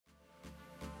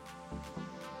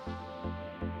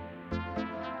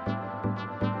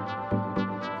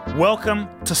Welcome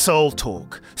to Soul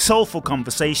Talk, soulful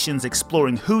conversations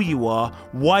exploring who you are,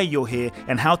 why you're here,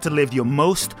 and how to live your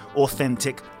most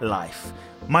authentic life.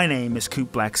 My name is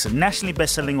Coop Blackson, nationally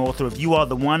best-selling author of You Are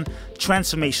the One,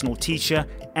 transformational teacher,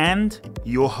 and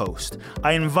your host.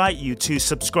 I invite you to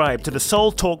subscribe to the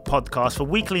Soul Talk podcast for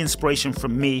weekly inspiration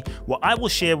from me, where I will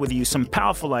share with you some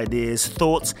powerful ideas,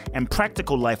 thoughts, and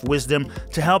practical life wisdom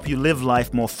to help you live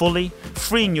life more fully,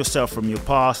 freeing yourself from your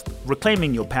past,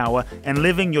 reclaiming your power, and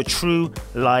living your true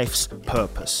life's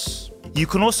purpose. You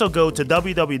can also go to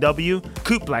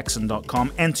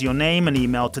www.coopblackson.com, enter your name and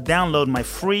email to download my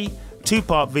free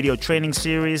 2-part video training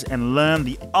series and learn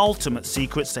the ultimate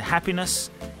secrets to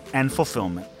happiness and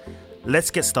fulfillment.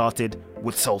 Let's get started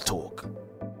with Soul Talk.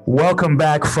 Welcome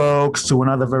back, folks, to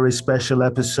another very special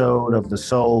episode of the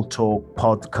Soul Talk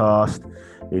podcast.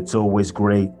 It's always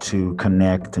great to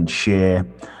connect and share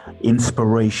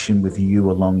inspiration with you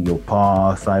along your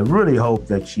path. I really hope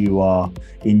that you are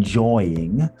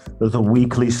enjoying the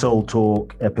weekly Soul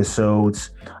Talk episodes.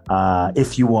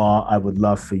 If you are, I would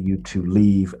love for you to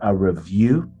leave a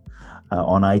review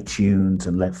on iTunes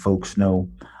and let folks know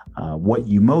what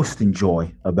you most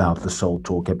enjoy about the Soul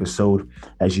Talk episode.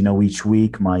 As you know, each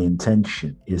week, my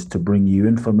intention is to bring you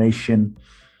information,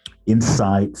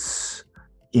 insights,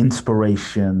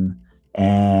 inspiration,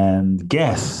 and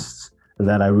guests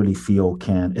that I really feel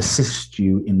can assist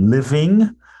you in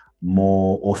living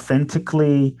more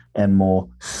authentically and more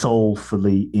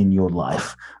soulfully in your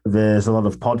life. There's a lot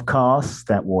of podcasts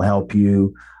that will help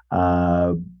you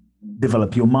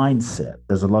develop your mindset.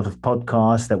 There's a lot of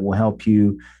podcasts that will help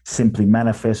you simply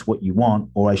manifest what you want,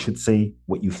 or I should say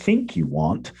what you think you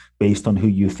want based on who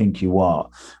you think you are.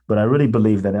 But I really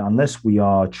believe that unless we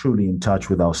are truly in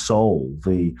touch with our soul,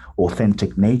 the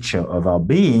authentic nature of our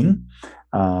being,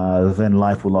 then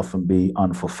life will often be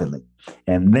unfulfilling.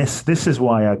 And this is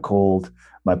why I called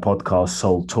my podcast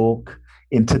Soul Talk.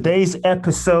 In today's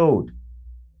episode,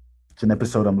 it's an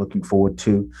episode I'm looking forward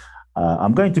to.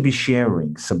 I'm going to be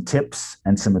sharing some tips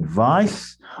and some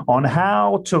advice on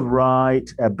how to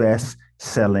write a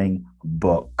best-selling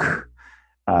book.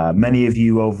 Many of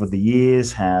you over the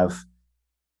years have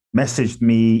messaged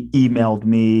me, emailed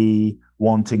me,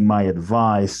 wanting my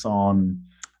advice on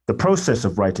the process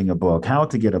of writing a book, how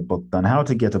to get a book done, how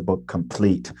to get a book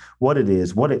complete, what it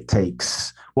is, what it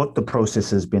takes, what the process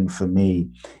has been for me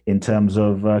in terms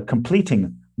of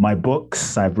completing my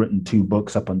books. I've written 2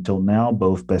 books up until now,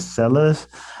 both bestsellers,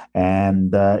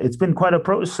 and it's been quite a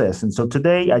process. And so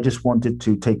today I just wanted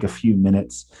to take a few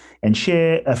minutes and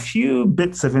share a few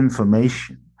bits of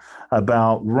information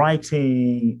about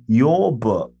writing your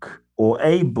book or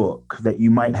a book that you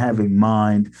might have in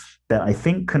mind that I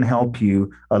think can help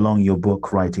you along your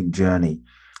book writing journey.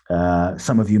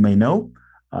 Some of you may know,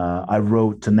 I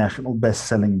wrote a national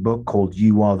best-selling book called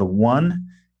You Are the One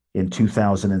in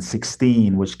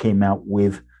 2016, which came out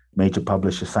with major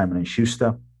publisher Simon &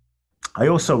 Schuster. I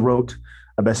also wrote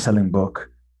a best-selling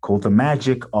book called The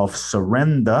Magic of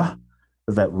Surrender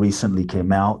that recently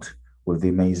came out with the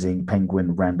amazing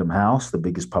Penguin Random House, the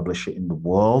biggest publisher in the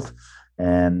world.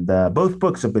 And both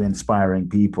books have been inspiring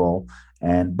people,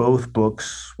 and both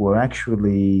books were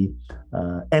actually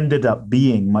ended up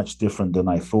being much different than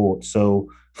I thought. So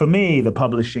for me, the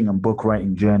publishing and book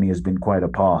writing journey has been quite a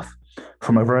path.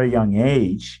 From a very young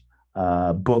age,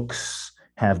 books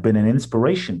have been an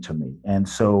inspiration to me. And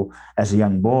so as a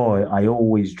young boy, I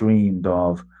always dreamed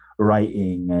of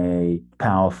writing a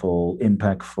powerful,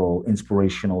 impactful,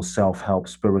 inspirational, self-help,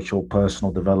 spiritual,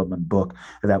 personal development book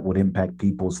that would impact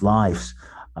people's lives.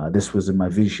 This was in my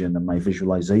vision and my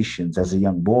visualizations as a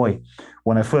young boy.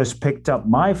 When I first picked up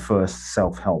my first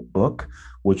self-help book,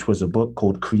 which was a book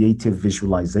called Creative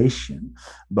Visualization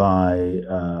by,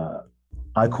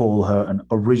 I call her an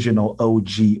original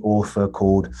OG author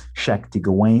called Shakti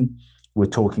Gawain. We're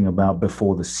talking about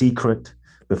before The Secret,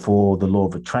 before the law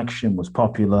of attraction was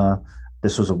popular.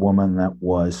 This was a woman that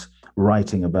was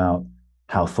writing about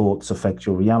how thoughts affect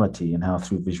your reality and how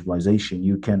through visualization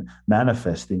you can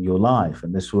manifest in your life.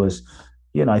 And this was,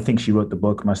 I think she wrote the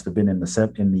book, must have been in the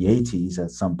 80s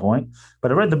at some point.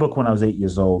 But I read the book when I was 8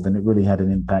 years old, and it really had an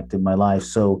impact in my life.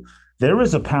 So there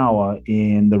is a power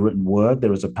in the written word.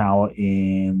 There is a power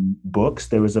in books.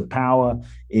 There is a power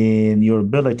in your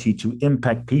ability to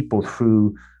impact people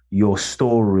through your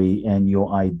story and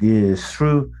your ideas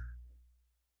through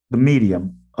the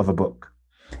medium of a book.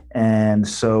 And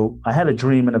so I had a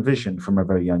dream and a vision from a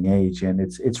very young age. And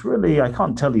it's really, I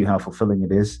can't tell you how fulfilling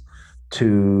it is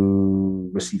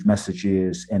to receive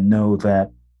messages and know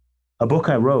that a book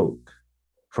I wrote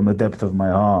from the depth of my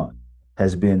heart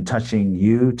has been touching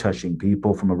you, touching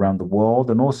people from around the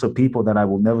world, and also people that I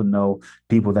will never know,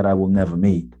 people that I will never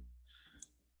meet.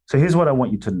 So here's what I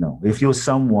want you to know. If you're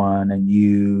someone and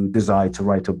you desire to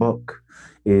write a book,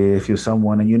 if you're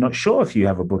someone and you're not sure if you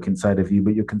have a book inside of you,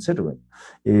 but you're considering,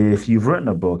 if you've written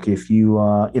a book, if you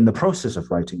are in the process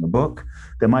of writing a book,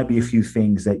 there might be a few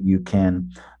things that you can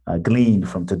glean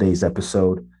from today's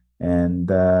episode and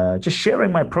just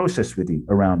sharing my process with you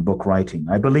around book writing.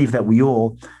 I believe that we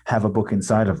all have a book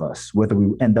inside of us, whether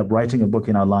we end up writing a book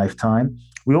in our lifetime.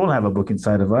 We all have a book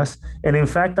inside of us. And in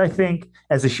fact, I think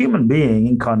as a human being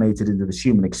incarnated into this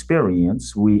human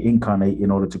experience, we incarnate in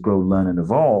order to grow, learn, and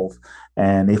evolve.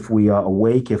 And if we are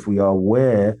awake, if we are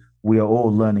aware, we are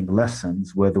all learning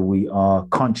lessons, whether we are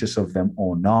conscious of them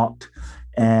or not.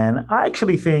 And I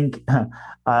actually think,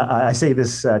 I say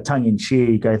this tongue in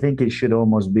cheek, I think it should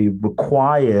almost be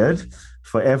required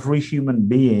for every human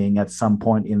being at some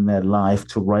point in their life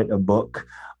to write a book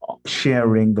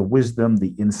sharing the wisdom,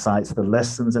 the insights, the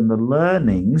lessons, and the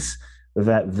learnings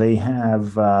that they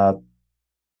have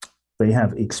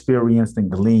experienced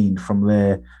and gleaned from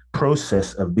their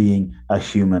process of being a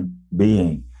human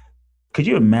being. Could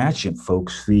you imagine,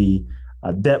 folks, the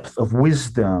depth of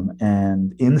wisdom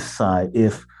and insight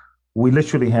if we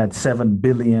literally had 7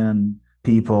 billion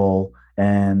people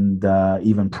and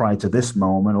even prior to this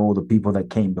moment, all the people that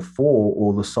came before,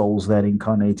 all the souls that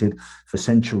incarnated for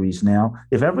centuries now,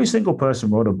 if every single person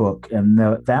wrote a book and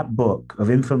that book of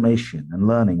information and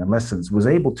learning and lessons was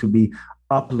able to be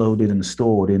uploaded and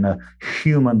stored in a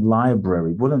human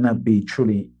library, wouldn't that be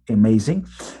truly amazing?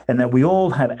 And that we all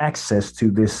had access to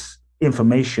this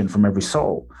information from every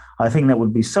soul. I think that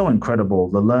would be so incredible,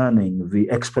 the learning, the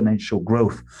exponential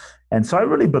growth. And so I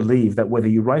really believe that whether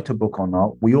you write a book or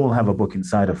not, we all have a book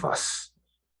inside of us.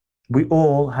 We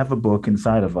all have a book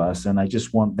inside of us, and I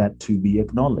just want that to be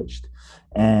acknowledged.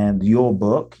 And your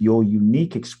book, your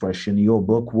unique expression, your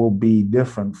book will be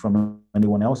different from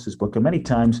anyone else's book. And many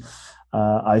times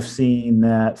I've seen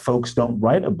that folks don't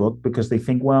write a book because they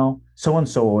think, well,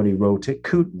 so-and-so already wrote it,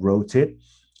 Coote wrote it,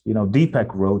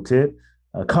 Deepak wrote it,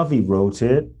 Covey wrote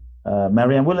it,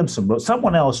 Marianne Williamson wrote.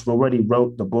 Someone else already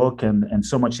wrote the book, and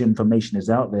so much information is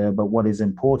out there. But what is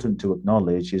important to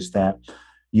acknowledge is that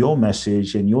your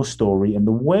message and your story and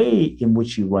the way in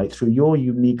which you write through your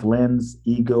unique lens,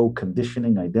 ego,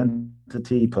 conditioning,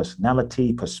 identity,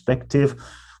 personality, perspective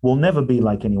will never be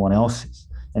like anyone else's.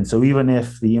 And so even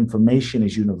if the information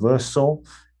is universal,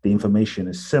 the information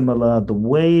is similar, the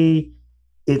way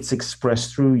it's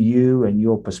expressed through you and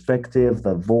your perspective,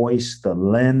 the voice, the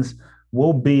lens,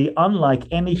 will be unlike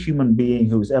any human being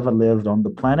who's ever lived on the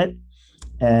planet.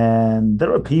 And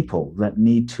there are people that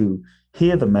need to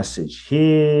hear the message,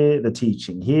 hear the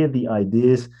teaching, hear the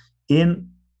ideas in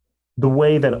the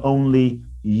way that only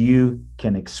you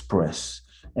can express.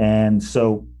 And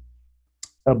so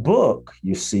a book,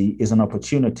 you see, is an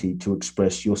opportunity to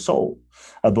express your soul.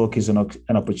 A book is an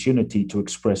opportunity to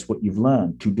express what you've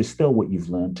learned, to distill what you've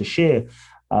learned, to share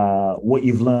what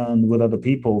you've learned with other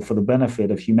people for the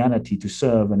benefit of humanity, to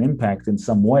serve and impact in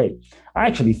some way. I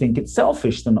actually think it's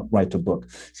selfish to not write a book.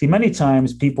 See, many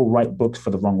times people write books for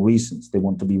the wrong reasons. They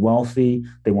want to be wealthy,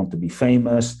 they want to be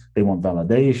famous, they want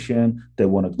validation, they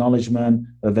want acknowledgement.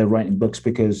 They're writing books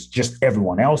because just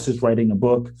everyone else is writing a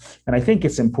book. And I think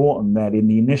it's important that in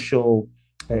the initial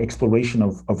exploration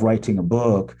of writing a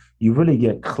book, you really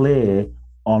get clear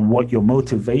on what your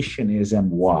motivation is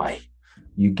and why.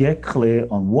 You get clear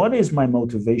on what is my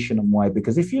motivation and why,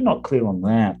 because if you're not clear on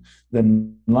that,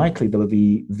 then likely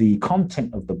the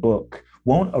content of the book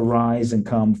won't arise and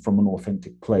come from an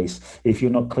authentic place. If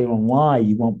you're not clear on why,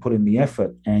 you won't put in the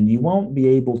effort and you won't be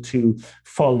able to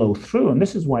follow through. And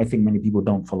this is why I think many people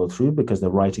don't follow through, because they're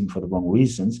writing for the wrong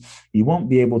reasons. You won't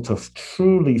be able to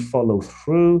truly follow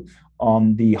through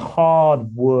on the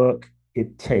hard work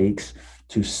it takes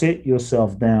to sit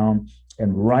yourself down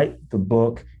and write the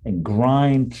book and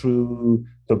grind through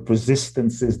the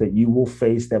resistances that you will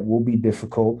face that will be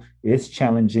difficult. It's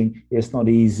challenging. It's not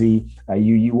easy.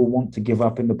 You will want to give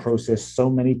up in the process so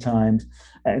many times.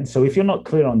 And so if you're not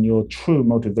clear on your true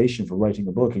motivation for writing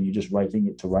a book and you're just writing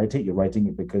it to write it, you're writing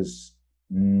it because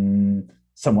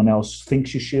someone else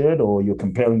thinks you should, or you're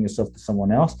comparing yourself to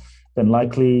someone else, then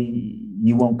likely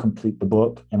you won't complete the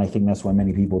book. And I think that's why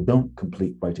many people don't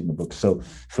complete writing a book. So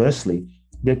firstly,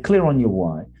 get clear on your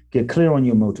why, get clear on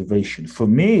your motivation. For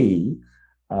me,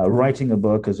 writing a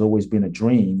book has always been a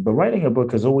dream, but writing a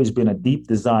book has always been a deep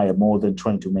desire more than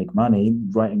trying to make money.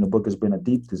 Writing a book has been a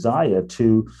deep desire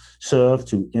to serve,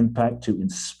 to impact, to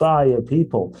inspire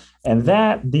people. And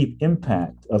that deep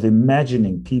impact of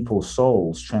imagining people's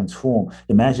souls transform,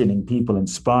 imagining people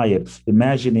inspired,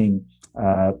 imagining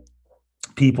uh,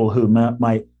 people who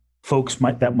might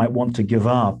want to give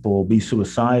up or be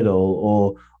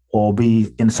suicidal or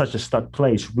be in such a stuck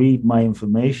place read my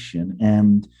information,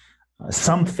 and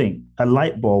something, a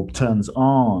light bulb turns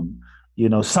on,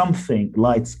 something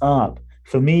lights up.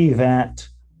 For me, that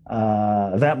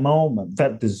moment,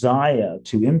 that desire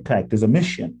to impact is a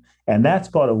mission. And that's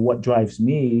part of what drives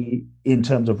me in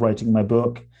terms of writing my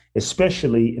book,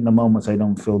 especially in the moments I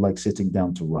don't feel like sitting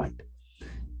down to write.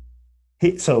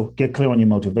 So get clear on your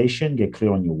motivation, get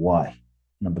clear on your why.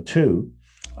 Number two,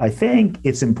 I think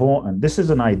it's important. This is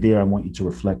an idea I want you to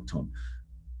reflect on.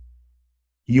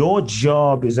 Your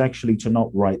job is actually to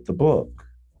not write the book.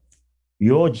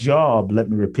 Your job, let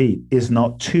me repeat, is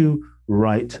not to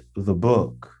write the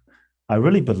book. I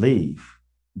really believe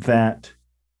that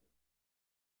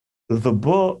the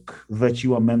book that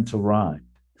you are meant to write,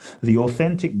 the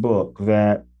authentic book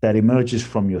that emerges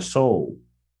from your soul,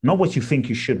 not what you think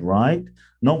you should write,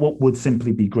 not what would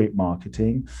simply be great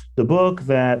marketing, the book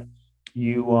that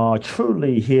you are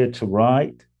truly here to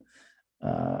write,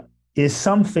 is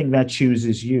something that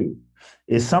chooses you,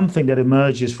 is something that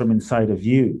emerges from inside of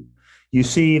you. You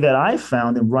see, that I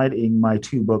found in writing my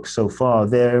 2 books so far,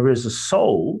 there is a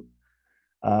soul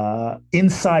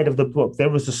inside of the book.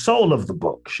 There is a soul of the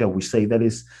book, shall we say, that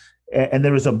is, and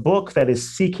there is a book that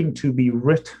is seeking to be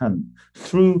written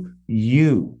through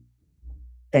you.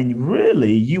 And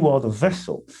really, you are the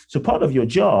vessel. So part of your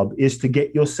job is to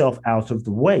get yourself out of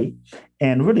the way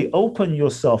and really open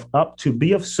yourself up to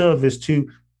be of service to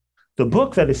the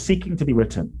book that is seeking to be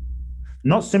written,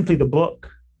 not simply the book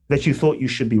that you thought you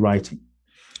should be writing.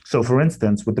 So for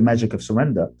instance, with The Magic of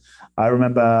Surrender, I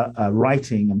remember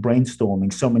writing and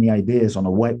brainstorming so many ideas on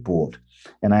a whiteboard.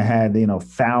 And I had,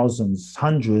 thousands,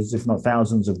 hundreds, if not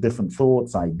thousands of different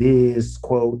thoughts, ideas,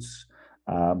 quotes,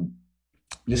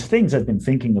 just things I've been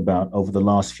thinking about over the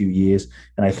last few years.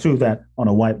 And I threw that on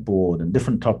a whiteboard and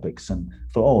different topics and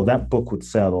thought, oh, that book would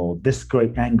sell, or this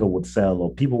great angle would sell,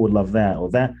 or people would love that, or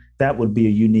that would be a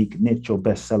unique niche or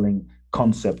best-selling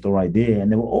concept or idea.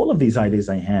 And there were all of these ideas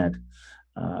I had.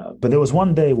 But there was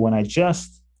one day when I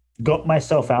just got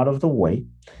myself out of the way,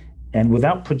 and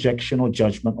without projection or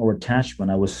judgment or attachment,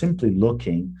 I was simply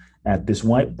looking at this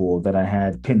whiteboard that I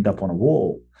had pinned up on a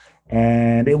wall.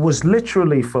 And it was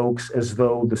literally, folks, as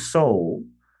though the soul,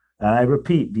 I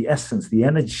repeat, the essence, the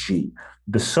energy,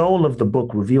 the soul of the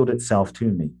book revealed itself to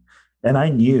me. And I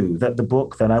knew that the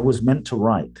book that I was meant to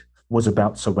write was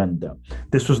about surrender.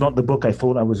 This was not the book I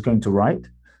thought I was going to write.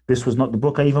 This was not the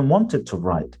book I even wanted to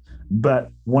write.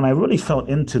 But when I really felt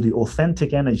into the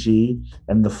authentic energy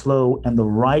and the flow and the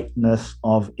rightness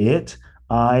of it,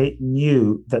 I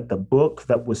knew that the book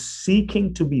that was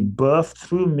seeking to be birthed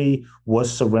through me was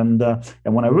surrender.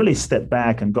 And when I really stepped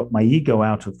back and got my ego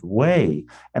out of the way,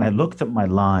 and I looked at my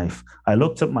life, I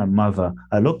looked at my mother,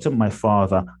 I looked at my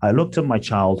father, I looked at my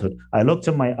childhood, I looked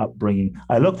at my upbringing,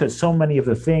 I looked at so many of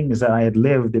the things that I had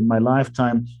lived in my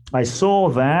lifetime, I saw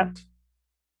that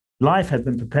life had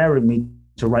been preparing me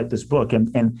to write this book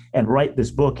and write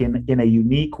this book in a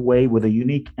unique way, with a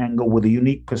unique angle, with a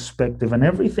unique perspective, and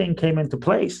everything came into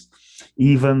place.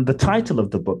 Even the title of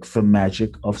the book, The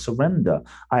Magic of Surrender.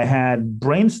 I had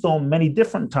brainstormed many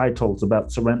different titles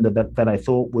about surrender that I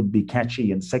thought would be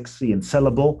catchy and sexy and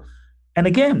sellable. And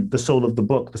again, the soul of the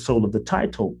book, the soul of the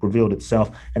title revealed itself,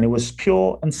 and it was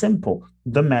pure and simple.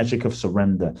 The Magic of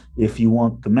Surrender. If you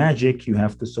want the magic, you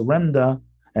have to surrender.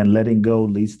 And letting go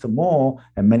leads to more.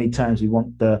 And many times we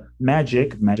want the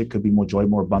magic. Magic could be more joy,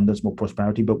 more abundance, more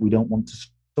prosperity, but we don't want to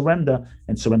surrender.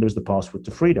 And surrender is the password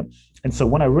to freedom. And so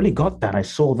when I really got that, I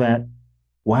saw that,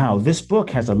 wow, this book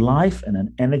has a life and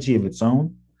an energy of its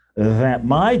own. That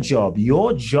my job,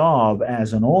 your job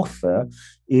as an author,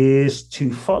 is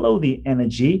to follow the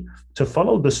energy, to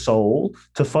follow the soul,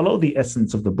 to follow the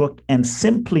essence of the book, and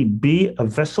simply be a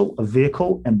vessel, a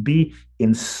vehicle, and be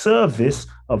in service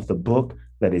of the book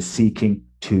that is seeking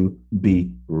to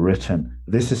be written.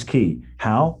 This is key.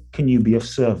 How can you be of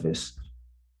service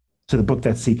to the book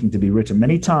that's seeking to be written?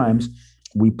 Many times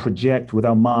we project with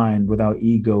our mind, with our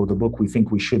ego, the book we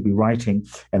think we should be writing,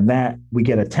 and that we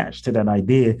get attached to that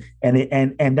idea,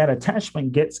 and that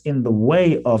attachment gets in the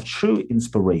way of true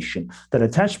inspiration. That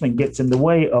attachment gets in the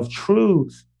way of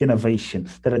true innovation.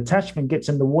 That attachment gets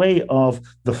in the way of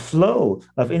the flow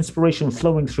of inspiration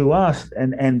flowing through us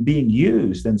and being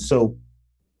used. And so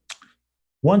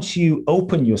once you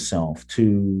open yourself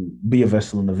to be a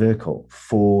vessel and a vehicle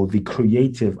for the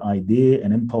creative idea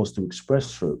and impulse to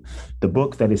express through the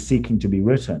book that is seeking to be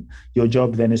written, your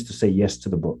job then is to say yes to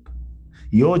the book.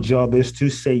 Your job is to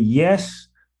say yes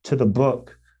to the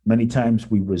book. Many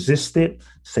times we resist it,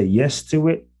 say yes to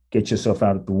it, get yourself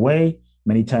out of the way.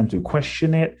 Many times we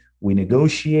question it, we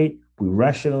negotiate, we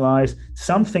rationalize.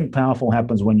 Something powerful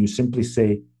happens when you simply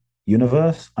say,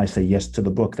 universe, I say yes to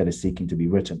the book that is seeking to be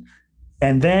written.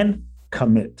 And then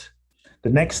commit. The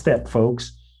next step,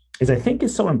 folks, is I think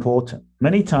it's so important.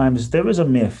 Many times there is a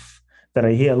myth that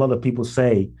I hear a lot of people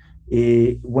say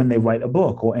when they write a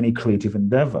book or any creative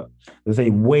endeavor. They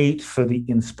wait for the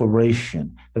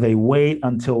inspiration. They wait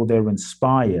until they're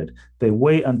inspired. They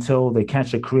wait until they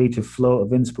catch a creative flow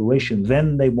of inspiration.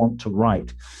 Then they want to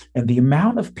write. And the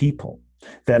amount of people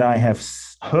that I have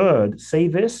heard say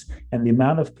this, and the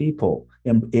amount of people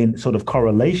in sort of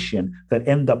correlation that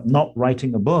end up not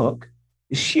writing a book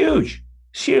is huge.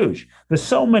 It's huge. There's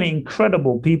so many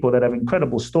incredible people that have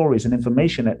incredible stories and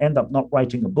information that end up not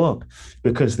writing a book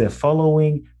because they're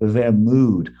following their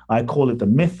mood. I call it the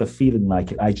myth of feeling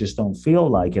like it. I just don't feel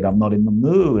like it. I'm not in the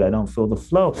mood. I don't feel the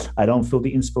flow. I don't feel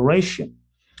the inspiration.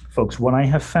 Folks, what I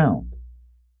have found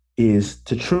is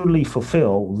to truly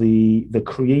fulfill the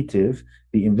creative,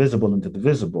 the invisible into the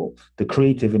visible, the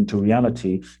creative into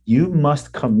reality, you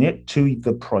must commit to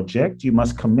the project. You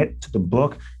must commit to the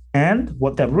book. And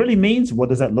what that really means, what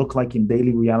does that look like in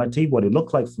daily reality? What it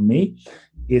looked like for me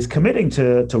is committing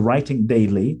to writing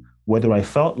daily, whether I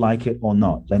felt like it or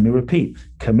not. Let me repeat,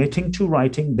 committing to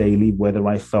writing daily, whether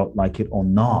I felt like it or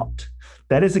not.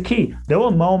 That is the key. There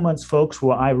were moments, folks,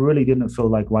 where I really didn't feel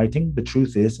like writing. The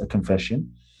truth is, a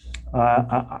confession.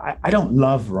 I don't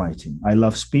love writing. I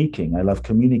love speaking. I love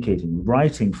communicating.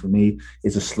 Writing for me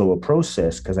is a slower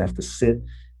process because I have to sit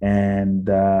and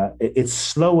it's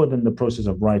slower than the process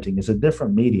of writing. It's a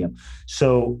different medium.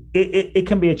 So it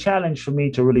can be a challenge for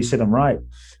me to really sit and write.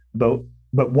 But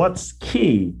what's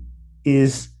key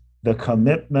is the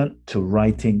commitment to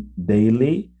writing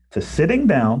daily, to sitting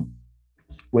down,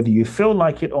 whether you feel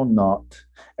like it or not,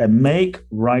 and make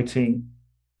writing.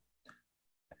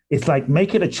 It's like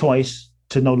make it a choice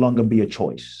to no longer be a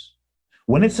choice.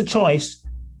 When it's a choice,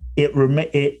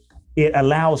 it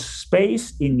allows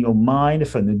space in your mind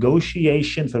for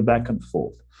negotiation, for back and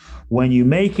forth. When you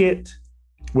make it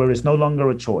where it's no longer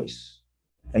a choice,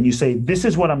 and you say, this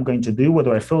is what I'm going to do,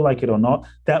 whether I feel like it or not,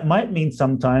 that might mean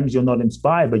sometimes you're not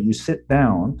inspired, but you sit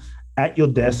down at your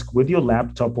desk with your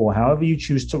laptop or however you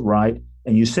choose to write,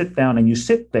 and you sit down and you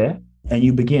sit there and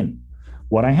you begin.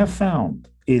 What I have found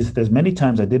is there's many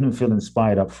times I didn't feel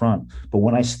inspired up front, but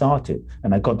when I started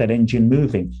and I got that engine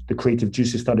moving, the creative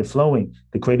juices started flowing,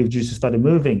 the creative juices started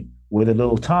moving. With a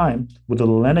little time, with a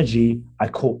little energy, I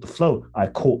caught the flow. I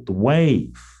caught the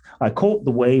wave. I caught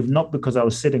the wave not because I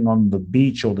was sitting on the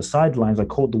beach or the sidelines. I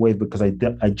caught the wave because I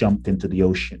jumped into the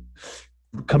ocean.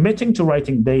 Committing to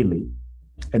writing daily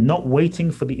and not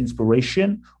waiting for the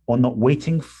inspiration or not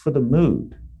waiting for the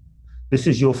mood. This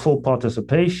is your full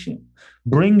participation.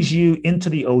 Brings you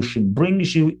into the ocean,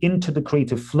 brings you into the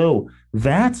creative flow.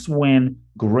 That's when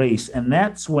grace, and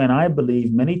that's when I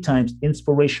believe many times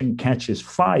inspiration catches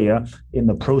fire in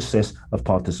the process of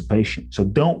participation. So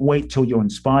don't wait till you're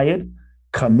inspired,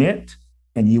 commit,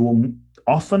 and you will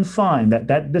often find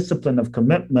that discipline of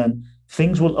commitment,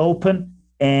 things will open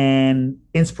and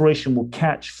inspiration will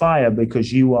catch fire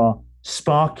because you are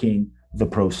sparking the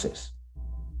process.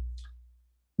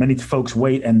 Many folks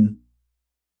wait and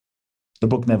the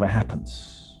book never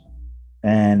happens.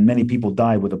 And many people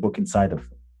die with a book inside of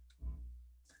them.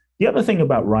 The other thing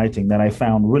about writing that I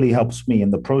found really helps me in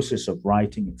the process of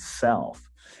writing itself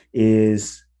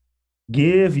is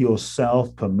give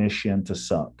yourself permission to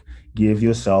suck. Give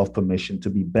yourself permission to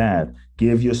be bad.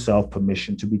 Give yourself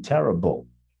permission to be terrible.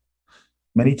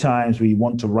 Many times we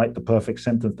want to write the perfect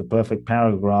sentence, the perfect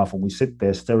paragraph, and we sit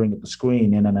there staring at the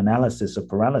screen in an analysis of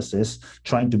paralysis,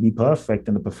 trying to be perfect,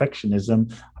 and the perfectionism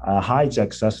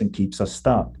hijacks us and keeps us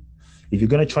stuck. If you're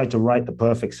going to try to write the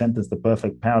perfect sentence, the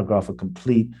perfect paragraph, a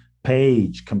complete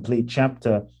page, complete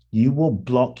chapter, you will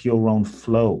block your own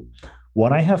flow.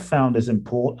 What I have found is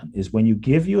important is when you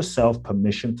give yourself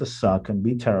permission to suck and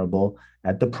be terrible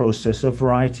at the process of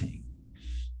writing,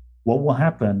 what will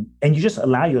happen, and you just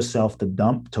allow yourself to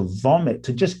dump, to vomit,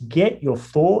 to just get your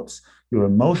thoughts, your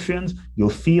emotions, your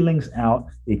feelings out.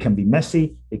 It can be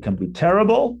messy. It can be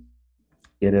terrible.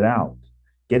 Get it out.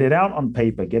 Get it out on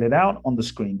paper. Get it out on the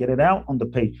screen. Get it out on the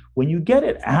page. When you get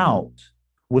it out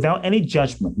without any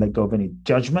judgment, let go of any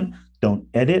judgment. Don't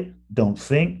edit. Don't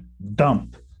think.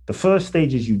 Dump. The first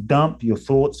stage is you dump your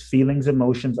thoughts, feelings,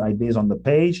 emotions, ideas on the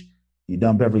page. You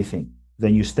dump everything.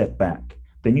 Then you step back.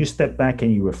 Then you step back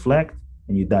and you reflect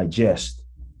and you digest.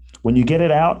 When you get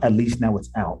it out, at least now it's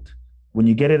out. When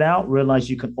you get it out, realize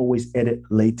you can always edit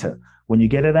later. When you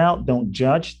get it out, don't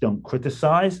judge, don't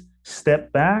criticize,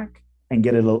 step back and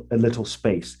get a little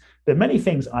space. There are many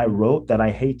things I wrote that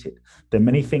I hated. There are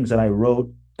many things that I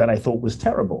wrote that I thought was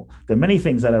terrible. There are many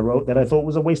things that I wrote that I thought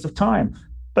was a waste of time.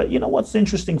 But you know what's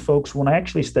interesting, folks? When I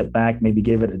actually stepped back, maybe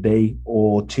gave it a day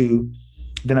or two,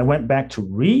 then I went back to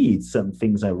read some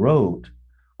things I wrote.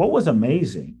 What was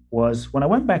amazing was when I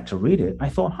went back to read it, I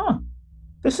thought,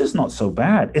 this is not so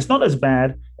bad. It's not as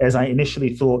bad as I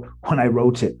initially thought when I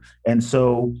wrote it. And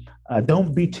so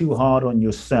don't be too hard on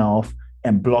yourself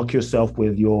and block yourself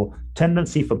with your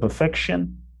tendency for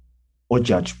perfection or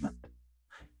judgment.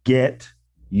 Get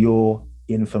your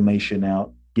information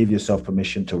out. Give yourself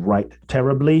permission to write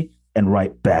terribly and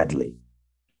write badly.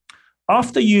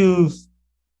 After you've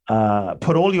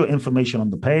put all your information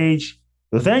on the page,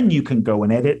 then you can go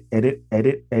and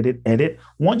edit.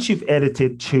 Once you've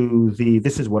edited to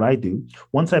this is what I do.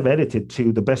 Once I've edited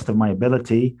to the best of my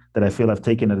ability, that I feel I've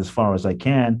taken it as far as I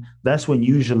can, that's when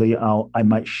usually I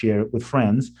might share it with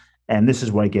friends. And this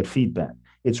is where I get feedback.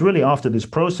 It's really after this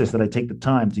process that I take the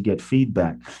time to get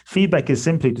feedback. Feedback is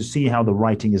simply to see how the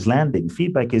writing is landing.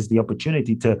 Feedback is the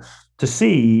opportunity to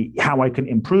see how I can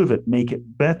improve it, make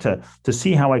it better, to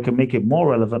see how I can make it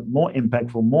more relevant, more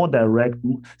impactful, more direct,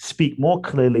 speak more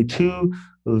clearly to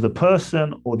the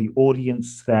person or the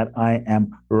audience that I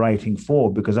am writing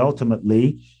for. Because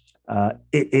ultimately,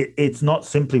 it's not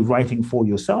simply writing for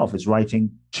yourself. It's writing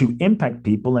to impact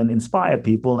people and inspire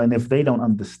people. And if they don't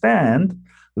understand,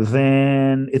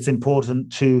 then it's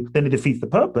important then it defeats the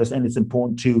purpose, and it's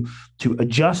important to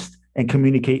adjust and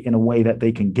communicate in a way that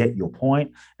they can get your point.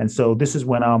 And so this is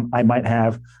when I might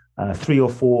have 3 or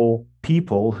 4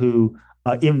 people who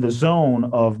are in the zone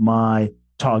of my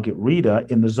target reader,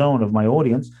 in the zone of my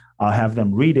audience. I'll have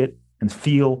them read it and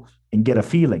feel and get a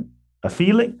feeling. A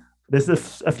feeling, there's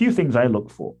a few things I look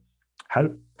for.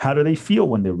 How do they feel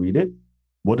when they read it?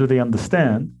 What do they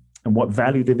understand? And what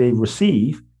value do they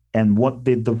receive? And what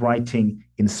did the writing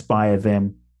inspire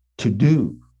them to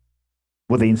do?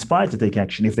 Were they inspired to take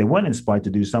action? If they weren't inspired to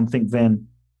do something, then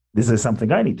this is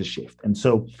something I need to shift. And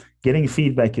so getting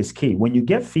feedback is key. When you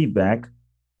get feedback,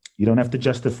 you don't have to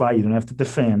justify, you don't have to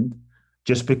defend.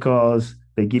 Just because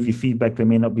they give you feedback that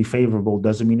may not be favorable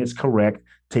doesn't mean it's correct.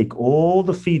 Take all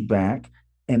the feedback,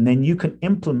 and then you can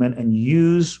implement and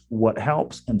use what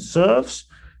helps and serves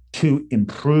to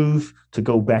improve, to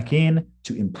go back in,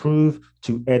 to improve,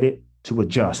 to edit, to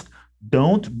adjust.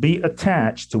 Don't be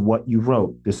attached to what you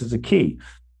wrote. This is a key.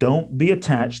 Don't be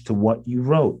attached to what you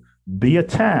wrote. Be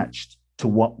attached to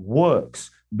what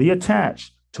works. Be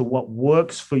attached to what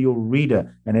works for your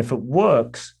reader. And if it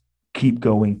works, keep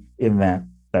going in that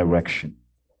direction.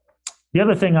 The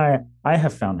other thing I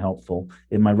have found helpful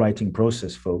in my writing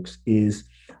process, folks, is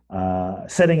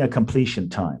setting a completion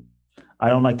time. I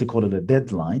don't like to call it a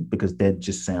deadline because dead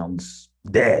just sounds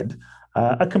dead.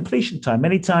 A completion time.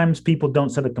 Many times people don't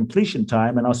set a completion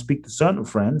time, and I'll speak to certain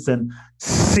friends, and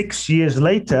 6 years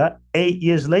later, 8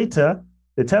 years later,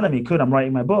 they're telling me, "Kurt, I'm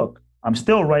writing my book. I'm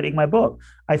still writing my book."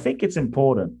 I think it's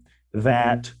important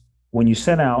that when you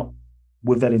set out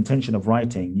with that intention of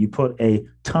writing, you put a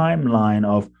timeline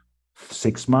of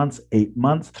 6 months, 8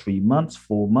 months, 3 months,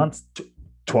 4 months,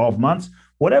 12 months,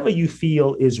 whatever you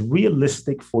feel is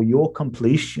realistic for your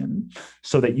completion,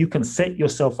 so that you can set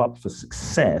yourself up for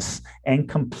success and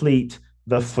complete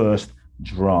the first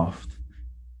draft.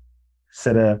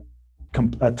 Set a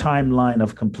timeline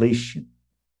of completion.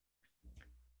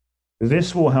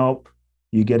 This will help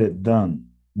you get it done.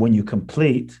 When you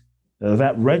complete,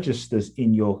 that registers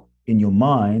in your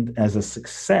mind as a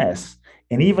success.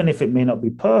 And even if it may not be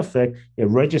perfect, it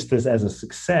registers as a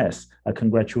success, a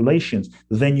congratulations.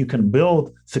 Then you can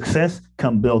build success,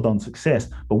 can build on success.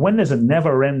 But when there's a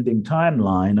never-ending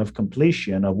timeline of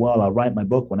completion of, well, I'll write my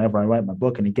book whenever I write my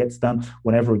book, and it gets done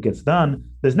whenever it gets done,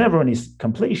 there's never any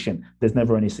completion. There's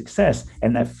never any success.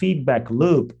 And that feedback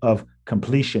loop of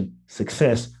completion,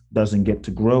 success doesn't get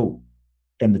to grow,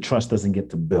 and the trust doesn't get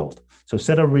to build. So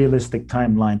set a realistic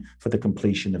timeline for the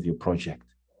completion of your project.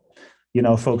 You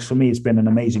know, folks, for me, it's been an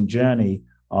amazing journey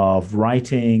of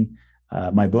writing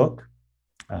my book.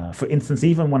 For instance,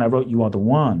 even when I wrote You Are the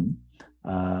One,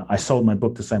 I sold my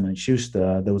book to Simon &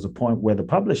 Schuster. There was a point where the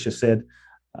publisher said,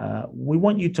 we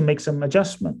want you to make some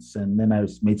adjustments. And then I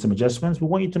made some adjustments. We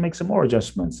want you to make some more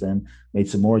adjustments, and made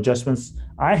some more adjustments.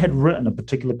 I had written a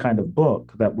particular kind of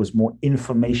book that was more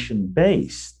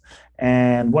information-based.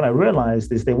 And what I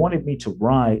realized is they wanted me to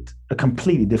write a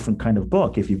completely different kind of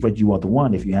book. If you've read You Are the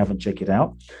One, if you haven't, check it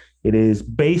out. It is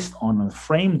based on and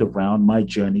framed around my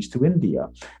journeys to India.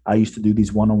 I used to do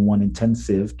these one-on-one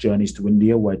intensive journeys to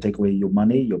India where I take away your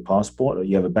money, your passport, or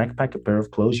you have a backpack, a pair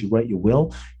of clothes, you write your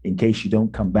will in case you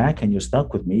don't come back and you're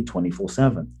stuck with me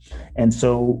 24/7. And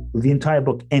so the entire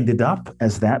book ended up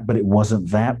as that, but it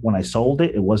wasn't that when I sold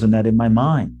it. It wasn't that in my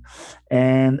mind.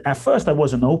 And at first I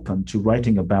wasn't open to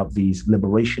writing about these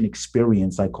liberation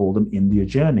experience, I call them India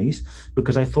journeys,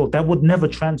 because I thought that would never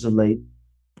translate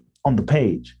on the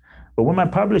page. But when my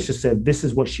publisher said this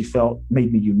is what she felt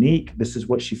made me unique, this is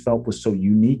what she felt was so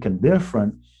unique and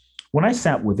different, when I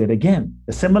sat with it again,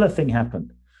 a similar thing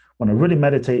happened. When I really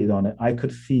meditated on it, I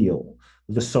could feel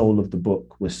the soul of the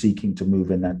book was seeking to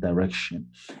move in that direction.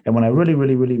 And when I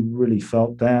really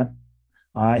felt that,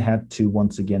 I had to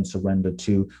once again surrender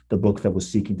to the book that was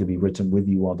seeking to be written with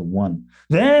You Are the One.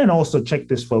 Then also check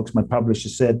this, folks, my publisher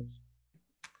said,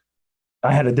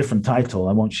 I had a different title.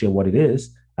 I won't share what it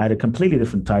is. I had a completely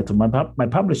different title. My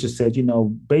publisher said,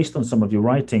 based on some of your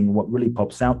writing, what really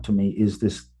pops out to me is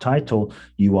this title,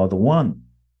 You Are the One.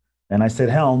 And I said,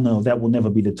 hell no, that will never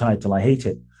be the title. I hate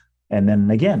it. And then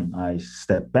again, I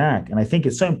stepped back. And I think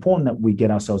it's so important that we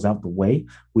get ourselves out the way.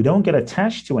 We don't get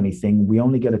attached to anything. We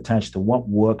only get attached to what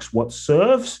works, what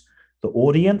serves the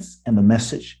audience and the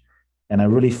message. And I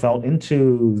really felt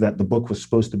into that the book was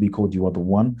supposed to be called You Are the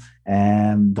One.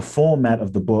 And the format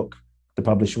of the book, the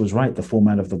publisher was right. The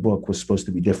format of the book was supposed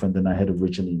to be different than I had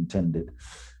originally intended.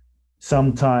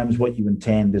 Sometimes what you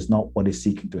intend is not what is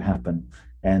seeking to happen.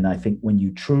 And I think when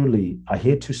you truly are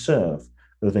here to serve,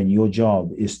 then your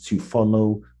job is to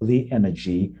follow the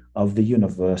energy of the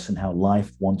universe and how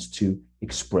life wants to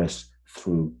express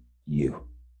through you.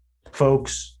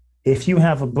 Folks, if you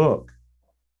have a book,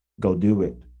 go do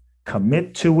it.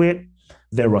 Commit to it.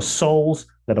 There are souls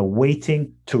that are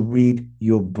waiting to read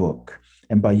your book.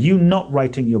 And by you not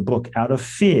writing your book out of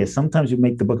fear, sometimes you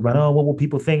make the book about, oh, what will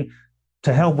people think?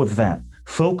 To hell with that.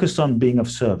 Focus on being of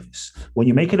service. When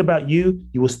you make it about you,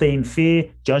 you will stay in fear,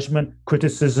 judgment,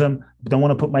 criticism. Don't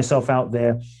want to put myself out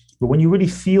there. But when you really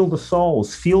feel the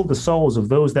souls of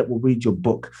those that will read your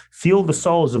book, feel the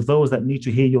souls of those that need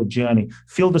to hear your journey,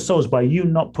 feel the souls by you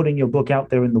not putting your book out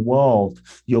there in the world,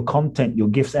 your content, your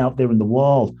gifts out there in the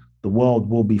world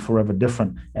will be forever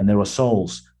different. And there are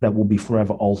souls that will be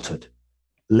forever altered.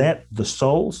 Let the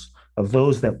souls of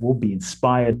those that will be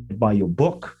inspired by your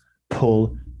book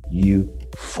pull you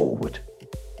forward.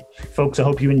 Folks, I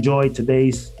hope you enjoyed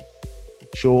today's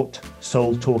short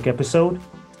Soul Talk episode.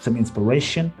 Some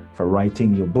inspiration for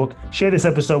writing your book. Share this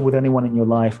episode with anyone in your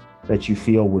life that you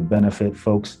feel would benefit,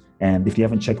 folks. And if you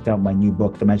haven't checked out my new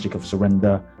book, The Magic of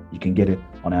Surrender, you can get it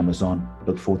on Amazon.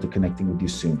 Look forward to connecting with you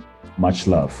soon. Much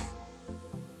love.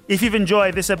 If you've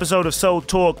enjoyed this episode of Soul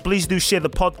Talk, please do share the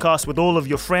podcast with all of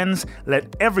your friends.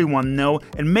 Let everyone know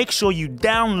and make sure you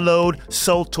download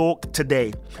Soul Talk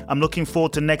today. I'm looking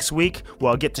forward to next week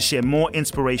where I'll get to share more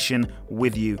inspiration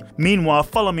with you. Meanwhile,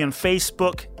 follow me on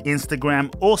Facebook,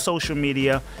 Instagram, or social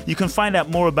media. You can find out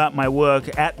more about my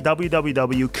work at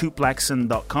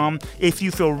www.coopblackson.com. If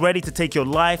you feel ready to take your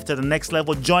life to the next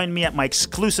level, join me at my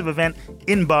exclusive event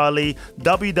in Bali,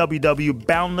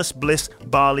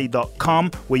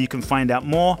 www.boundlessblissbali.com, where you can find out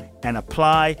more and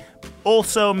apply.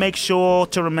 Also, make sure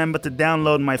to remember to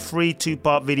download my free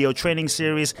 2-part video training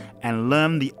series and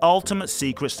learn the ultimate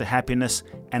secrets to happiness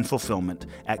and fulfillment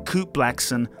at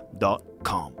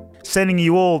coopblackson.com. Sending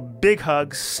you all big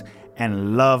hugs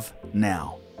and love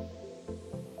now.